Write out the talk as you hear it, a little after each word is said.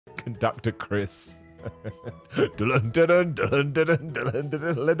Conductor Chris.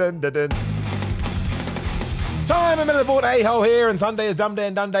 Time, I'm in the board a-hole here, and Sunday is Dumbday,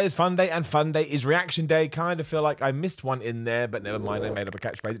 and Dumbday is Funday, and Funday is Reaction Day. Kind of feel like I missed one in there, but never mind, I made up a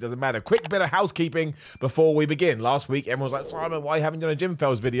catchphrase, it doesn't matter. Quick bit of housekeeping before we begin. Last week, everyone was like, Simon, why haven't you done a Gym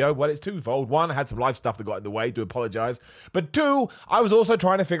Fails video? Well, it's twofold. One, I had some life stuff that got in the way, do apologise. But two, I was also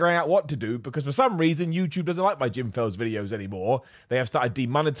trying to figure out what to do, because for some reason, YouTube doesn't like my Gym Fails videos anymore. They have started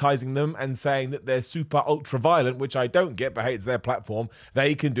demonetizing them and saying that they're super ultra violent, which I don't get, but hey, it's their platform.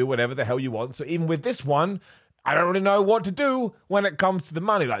 They can do whatever the hell you want. So even with this one, I don't really know what to do when it comes to the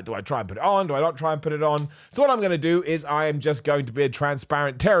money. Like, do I try and put it on? Do I not try and put it on? So what I'm going to do is I am just going to be a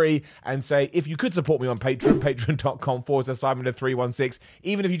transparent Terry and say, if you could support me on Patreon, patreon.com/Simon316,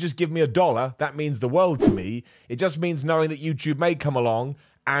 even if you just give me $1, that means the world to me. It just means knowing that YouTube may come along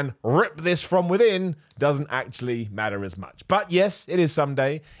and rip this from within doesn't actually matter as much. But yes, it is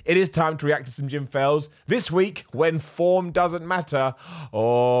Sunday. It is time to react to some Gym Fails. This week, when form doesn't matter,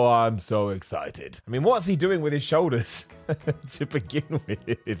 oh, I'm so excited. I mean, what's he doing with his shoulders to begin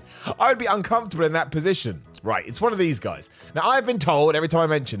with? I would be uncomfortable in that position. Right, it's one of these guys. Now, I've been told, every time I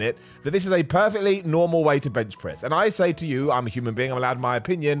mention it, that this is a perfectly normal way to bench press. And I say to you, I'm a human being, I'm allowed my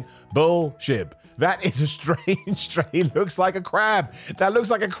opinion, bullshit. That is a strange trait. He looks like a crab. That looks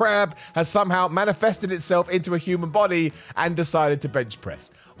like a crab has somehow manifested itself into a human body and decided to bench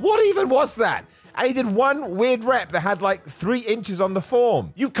press. What even was that? And he did one weird rep that had like 3 inches on the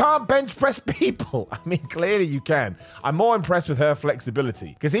form. You can't bench press people. I mean, clearly you can. I'm more impressed with her flexibility,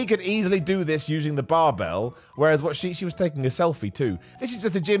 because he could easily do this using the barbell, whereas what she was taking a selfie too. This is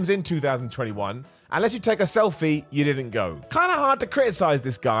just the gym's in 2021. Unless you take a selfie, you didn't go. Kind of hard to criticize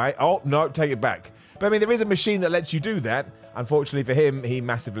this guy. Oh, no, take it back. But I mean, there is a machine that lets you do that. Unfortunately for him, he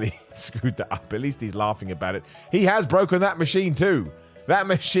massively screwed that up. At least he's laughing about it. He has broken that machine too. That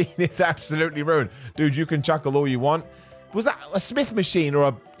machine is absolutely ruined. Dude, you can chuckle all you want. Was that a Smith machine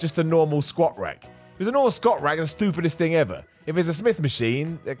or just a normal squat rack? If it was a normal squat rack, the stupidest thing ever. If it's a Smith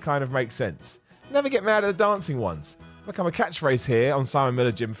machine, it kind of makes sense. Never get mad at the dancing ones. Become a catchphrase here on Simon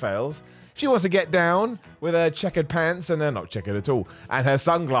Miller Gym Fails. She wants to get down with her checkered pants, and they're not checkered at all, and her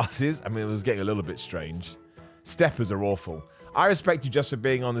sunglasses. I mean, it was getting a little bit strange. Steppers are awful. I respect you just for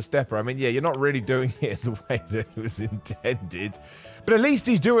being on the stepper. I mean, yeah, you're not really doing it in the way that it was intended, but at least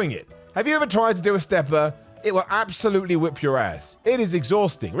he's doing it. Have you ever tried to do a stepper? It will absolutely whip your ass. It is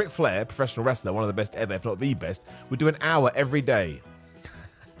exhausting. Ric Flair, professional wrestler, one of the best ever, if not the best, would do an hour every day.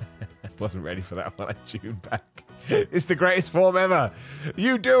 Wasn't ready for that one. I tuned back. It's the greatest form ever.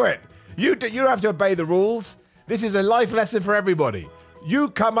 You do it. You don't have to obey the rules. This is a life lesson for everybody. You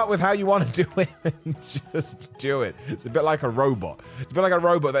come up with how you want to do it and just do it. It's a bit like a robot. It's a bit like a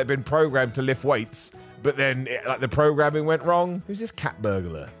robot that had been programmed to lift weights, but then like the programming went wrong. Who's this cat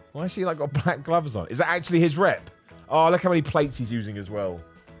burglar? Why has he like got black gloves on? Is that actually his rep? Oh, look how many plates he's using as well.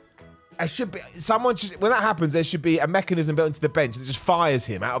 It should be when that happens, there should be a mechanism built into the bench that just fires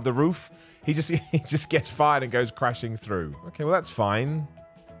him out of the roof. He just gets fired and goes crashing through. Okay, well that's fine.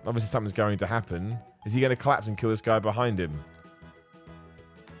 Obviously something's going to happen. Is he going to collapse and kill this guy behind him?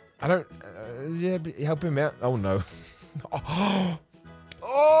 I don't... yeah, help him out. Oh, no. Oh!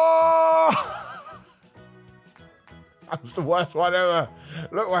 Oh! That was the worst one ever.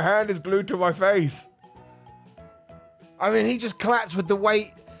 Look, my hand is glued to my face. I mean, he just collapsed with the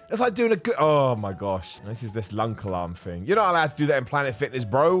weight. It's like doing a good... Oh, my gosh. This is this lunk alarm thing. You're not allowed to do that in Planet Fitness,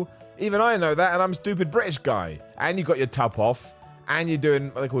 bro. Even I know that, and I'm a stupid British guy. And you got your top off. And you're doing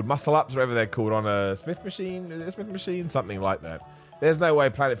what they're called muscle ups, whatever they're called, on a Smith machine. Is it a Smith machine? Something like that. There's no way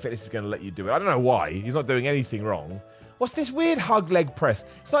Planet Fitness is going to let you do it. I don't know why. He's not doing anything wrong. What's this weird hug leg press?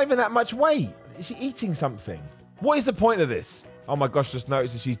 It's not even that much weight. Is she eating something? What is the point of this? Oh my gosh, just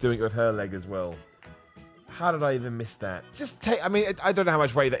noticed that she's doing it with her leg as well. How did I even miss that? Just take, I mean, I don't know how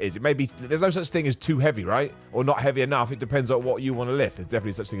much weight that is. It may be, there's no such thing as too heavy, right? Or not heavy enough. It depends on what you want to lift. There's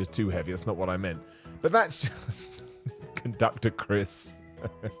definitely such thing as too heavy. That's not what I meant. But that's Conductor Chris.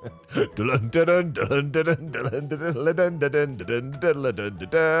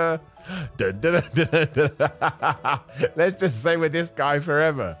 Let's just say with this guy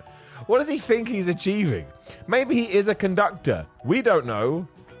forever. What does he think he's achieving? Maybe he is a conductor. We don't know.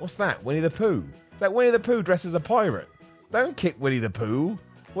 What's that? Winnie the Pooh. It's like Winnie the Pooh dressed as a pirate. Don't kick Winnie the Pooh.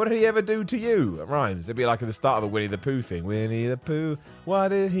 What did he ever do to you? It rhymes. It'd be like at the start of a Winnie the Pooh thing. Winnie the Pooh, what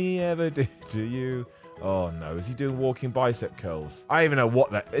did he ever do to you? Oh no, is he doing walking bicep curls? I don't even know what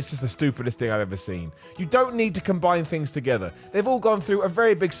that... It's just the stupidest thing I've ever seen. You don't need to combine things together. They've all gone through a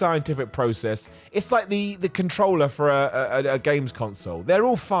very big scientific process. It's like the controller for a games console. They're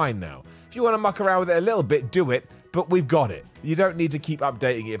all fine now. If you want to muck around with it a little bit, do it, but we've got it. You don't need to keep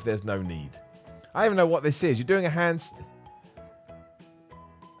updating it if there's no need. I don't even know what this is. You're doing a handstand...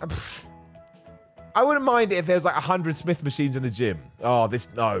 I wouldn't mind it if there was like 100 Smith machines in the gym. Oh, this...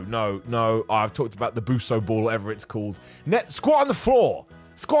 No. Oh, I've talked about the Buso ball, whatever it's called. Squat on the floor.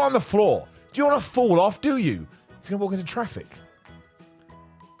 Squat on the floor. Do you want to fall off, do you? He's going to walk into traffic.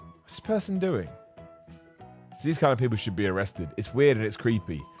 What's this person doing? So these kind of people should be arrested. It's weird and it's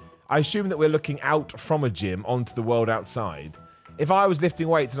creepy. I assume that we're looking out from a gym onto the world outside. If I was lifting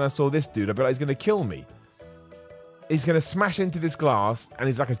weights and I saw this dude, I'd be like, he's going to kill me. He's going to smash into this glass, and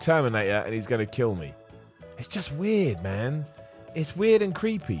he's like a Terminator, and he's going to kill me. It's just weird, man. It's weird and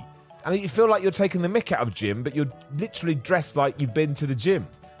creepy. And you feel like you're taking the mick out of gym, but you're literally dressed like you've been to the gym.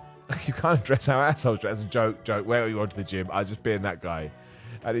 You can't dress how assholes dress. Joke. Where are you going to the gym? I was just being that guy.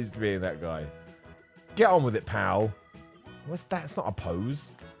 I need to be that guy. Get on with it, pal. What's that? It's not a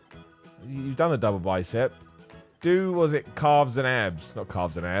pose. You've done a double bicep. Was it calves and abs? Not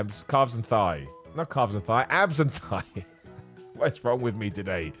calves and abs. Calves and thigh. Not calves and thigh, abs and thigh. What's wrong with me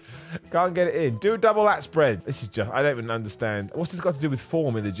today? Can't get it in. Do a double lat spread. This is just, I don't even understand. What's this got to do with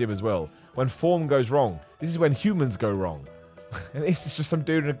form in the gym as well? When form goes wrong. This is when humans go wrong. And this is just some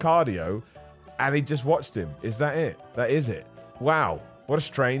dude in a cardio, and he just watched him. Is that it? That is it. Wow. What a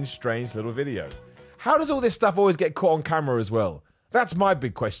strange little video. How does all this stuff always get caught on camera as well? That's my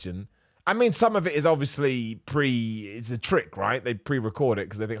big question. I mean, some of it is obviously it's a trick, right? They pre-record it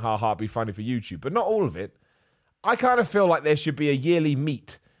because they think, haha, it'd be funny for YouTube. But not all of it. I kind of feel like there should be a yearly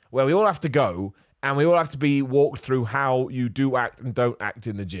meet where we all have to go and we all have to be walked through how you do act and don't act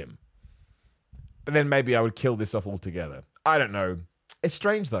in the gym. But then maybe I would kill this off altogether. I don't know. It's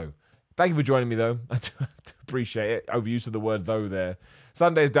strange, though. Thank you for joining me, though. I do appreciate it. Overuse of the word though there.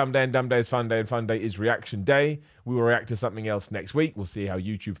 Sunday is Dumbday, and Dumbday is Funday, and Funday is Reaction Day. We will react to something else next week. We'll see how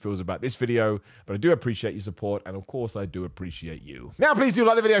YouTube feels about this video. But I do appreciate your support, and of course, I do appreciate you. Now, please do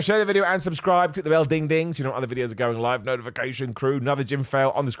like the video, share the video, and subscribe. Click the bell ding-ding so you know other videos are going live. Notification crew, another gym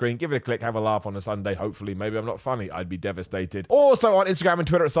fail on the screen. Give it a click, have a laugh on a Sunday. Hopefully, maybe I'm not funny. I'd be devastated. Also on Instagram and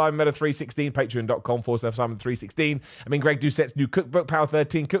Twitter at SimonMeadow316, patreon.com/Simon316. I mean, Greg Doucette's new cookbook, Power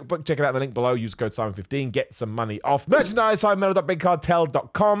 13 Cookbook. Check it out in the link below. Use code Simon15. Get some money off. Merchandise,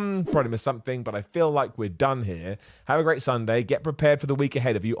 SimonMeadow.bigcartel.com. Probably missed something, but I feel like we're done here. Have a great Sunday. Get prepared for the week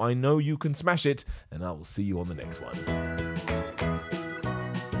ahead of you. I know you can smash it, and I will see you on the next one.